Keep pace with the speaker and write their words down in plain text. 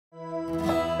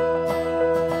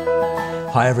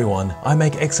Hi everyone, I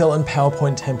make Excel and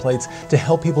PowerPoint templates to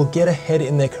help people get ahead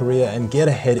in their career and get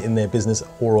ahead in their business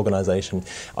or organization.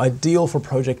 Ideal for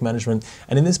project management,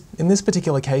 and in this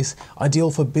particular case,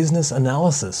 ideal for business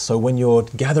analysis. So when you're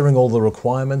gathering all the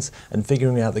requirements and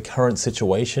figuring out the current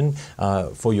situation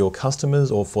for your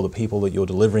customers or for the people that you're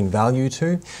delivering value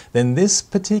to, then this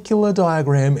particular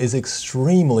diagram is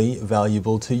extremely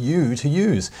valuable to you to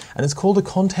use. And it's called a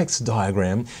context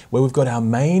diagram, where we've got our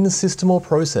main system or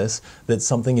process that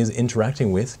something is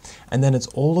interacting with, and then it's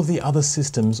all of the other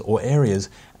systems or areas,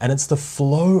 and it's the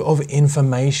flow of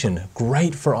information.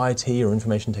 Great for IT or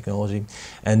information technology.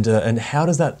 And how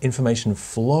does that information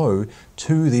flow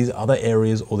to these other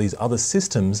areas or these other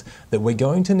systems that we're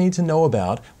going to need to know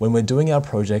about when we're doing our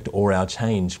project or our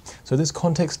change? So this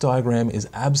context diagram is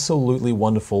absolutely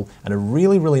wonderful and a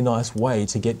really, really nice way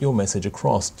to get your message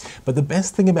across. But the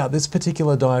best thing about this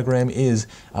particular diagram is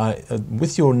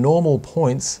with your normal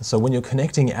points, so when you're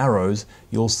connecting arrows,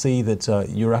 you'll see that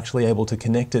you're actually able to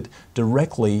connect it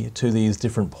directly to these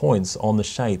different points on the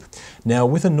shape. Now,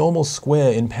 with a normal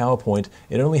square in PowerPoint,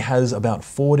 it only has about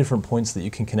 4 different points that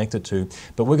you can connect it to,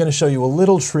 but we're going to show you a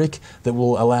little trick that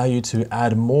will allow you to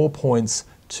add more points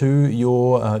to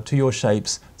your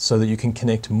shapes so that you can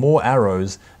connect more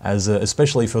arrows,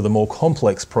 especially for the more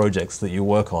complex projects that you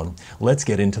work on. Let's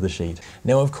get into the sheet.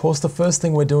 Now, of course, the first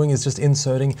thing we're doing is just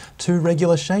inserting 2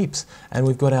 regular shapes, and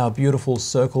we've got our beautiful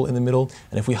circle in the middle,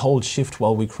 and if we hold shift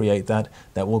while we create that,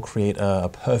 that will create a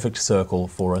perfect circle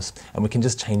for us, and we can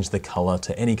just change the color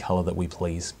to any color that we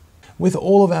please. With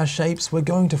all of our shapes, we're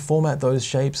going to format those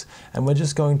shapes, and we're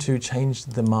just going to change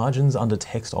the margins under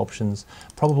text options,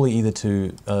 probably either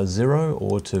to 0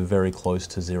 or to very close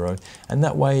to 0. And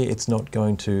that way it's not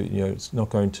going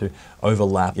to,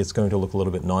 overlap. It's going to look a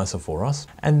little bit nicer for us.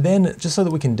 And then, just so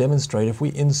that we can demonstrate, if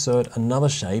we insert another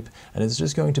shape, and it's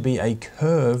just going to be a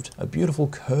beautiful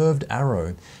curved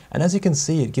arrow. And as you can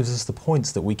see, it gives us the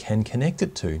points that we can connect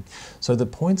it to. So the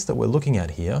points that we're looking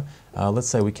at here, let's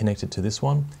say we connect it to this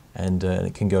one, and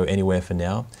it can go anywhere for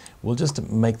now. We'll just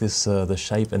make this the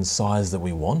shape and size that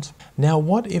we want. Now,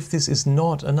 what if this is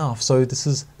not enough? So this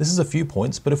is a few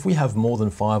points, but if we have more than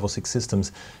 5 or 6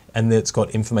 systems and it's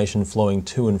got information flowing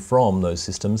to and from those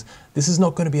systems, this is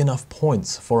not going to be enough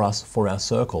points for us for our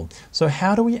circle. So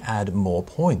how do we add more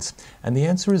points? And the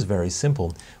answer is very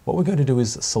simple. What we're going to do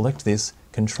is select this,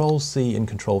 Control C and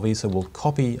Control V, so we'll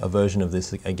copy a version of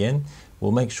this again.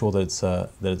 We'll make sure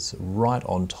that it's right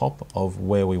on top of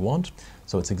where we want,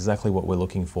 so it's exactly what we're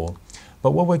looking for.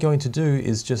 But what we're going to do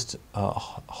is just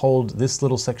hold this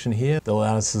little section here that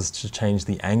allows us to change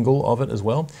the angle of it as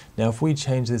well. Now, if we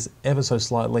change this ever so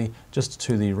slightly just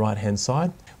to the right-hand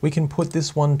side, we can put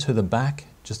this one to the back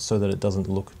just so that it doesn't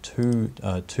look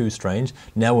too strange.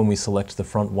 Now when we select the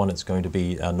front one, it's going to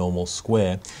be our normal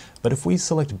square. But if we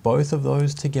select both of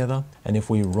those together, and if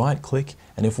we right-click,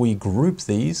 and if we group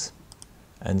these,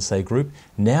 and say group,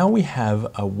 now we have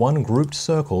a one grouped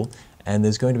circle, and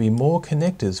there's going to be more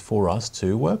connectors for us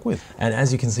to work with. And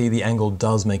as you can see, the angle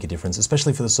does make a difference,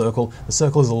 especially for the circle. The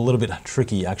circle is a little bit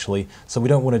tricky actually, so we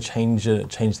don't want to change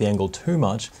the angle too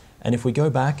much. And if we go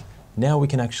back, now we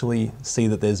can actually see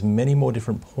that there's many more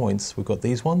different points. We've got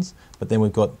these ones, but then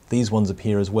we've got these ones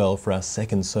appear as well for our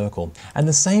second circle. And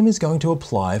the same is going to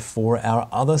apply for our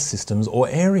other systems or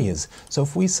areas. So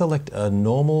if we select a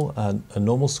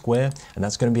normal square, and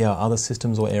that's going to be our other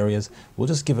systems or areas, we'll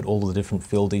just give it all the different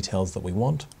fill details that we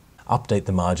want. Update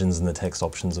the margins and the text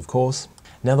options, of course.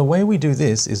 Now, the way we do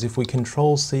this is if we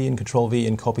Control C and Control V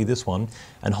and copy this one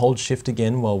and hold Shift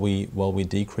again while we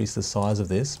decrease the size of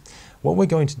this, what we're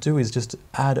going to do is just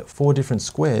add 4 different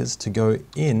squares to go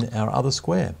in our other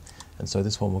square. And so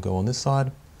this one will go on this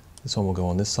side, this one will go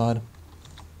on this side,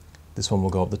 this one will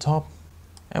go up the top,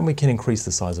 and we can increase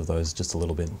the size of those just a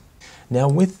little bit. Now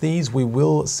with these, we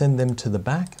will send them to the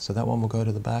back. So that one will go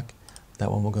to the back, that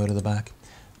one will go to the back,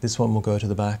 this one will go to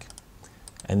the back,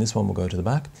 and this one will go to the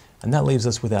back. And that leaves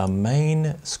us with our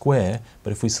main square.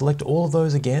 But if we select all of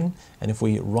those again, and if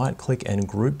we right click and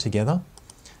group together,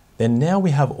 then now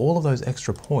we have all of those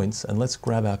extra points. And let's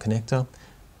grab our connector.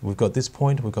 We've got this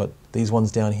point, we've got these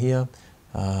ones down here,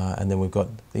 and then we've got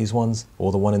these ones,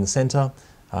 or the one in the center,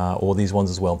 or these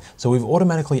ones as well. So we've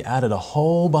automatically added a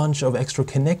whole bunch of extra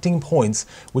connecting points,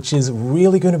 which is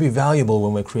really going to be valuable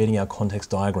when we're creating our context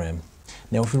diagram.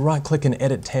 Now, if we right click and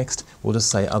edit text, we'll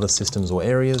just say other systems or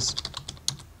areas.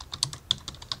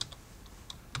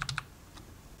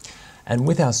 And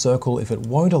with our circle, if it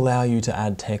won't allow you to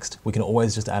add text, we can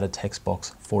always just add a text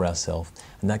box for ourselves.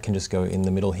 And that can just go in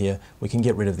the middle here. We can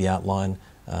get rid of the outline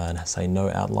and say no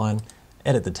outline,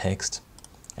 edit the text,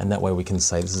 and that way we can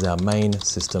say this is our main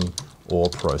system or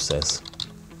process.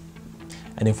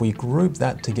 And if we group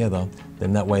that together,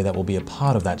 then that way that will be a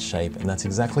part of that shape, and that's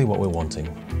exactly what we're wanting.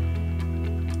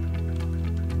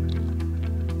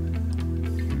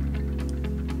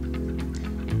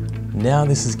 Now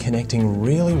this is connecting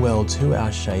really well to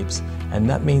our shapes, and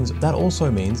that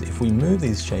also means if we move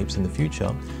these shapes in the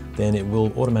future, then it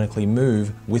will automatically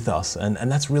move with us, and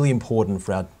that's really important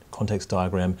for our context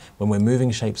diagram when we're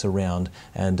moving shapes around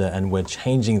and we're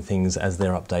changing things as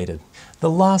they're updated. The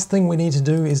last thing we need to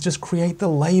do is just create the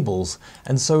labels,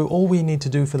 and so all we need to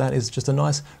do for that is just a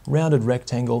nice rounded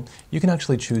rectangle. You can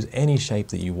actually choose any shape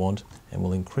that you want, and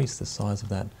we'll increase the size of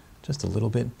that just a little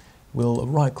bit. We'll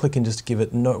right click and just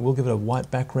we'll give it a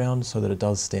white background so that it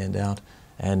does stand out,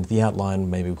 and the outline,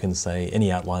 maybe we can say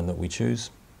any outline that we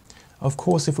choose. Of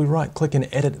course, if we right click and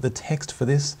edit the text for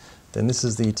this, then this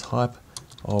is the type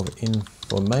of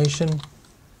information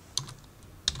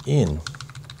in.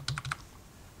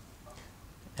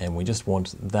 And we just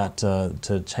want that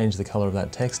to change the color of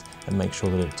that text and make sure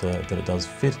that it does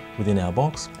fit within our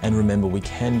box. And remember, we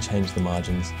can change the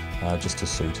margins just to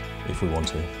suit if we want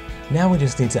to. Now we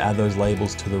just need to add those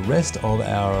labels to the rest of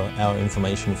our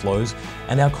information flows,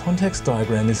 and our context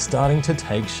diagram is starting to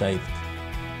take shape.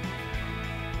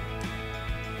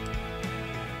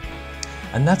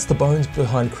 And that's the bones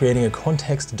behind creating a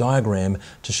context diagram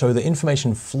to show the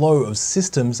information flow of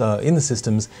systems in the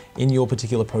systems in your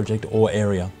particular project or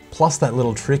area. Plus that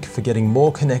little trick for getting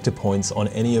more connector points on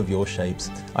any of your shapes.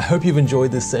 I hope you've enjoyed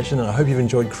this session, and I hope you've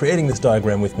enjoyed creating this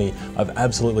diagram with me. I've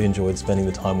absolutely enjoyed spending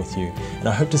the time with you, and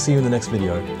I hope to see you in the next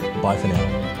video. Bye for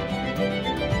now.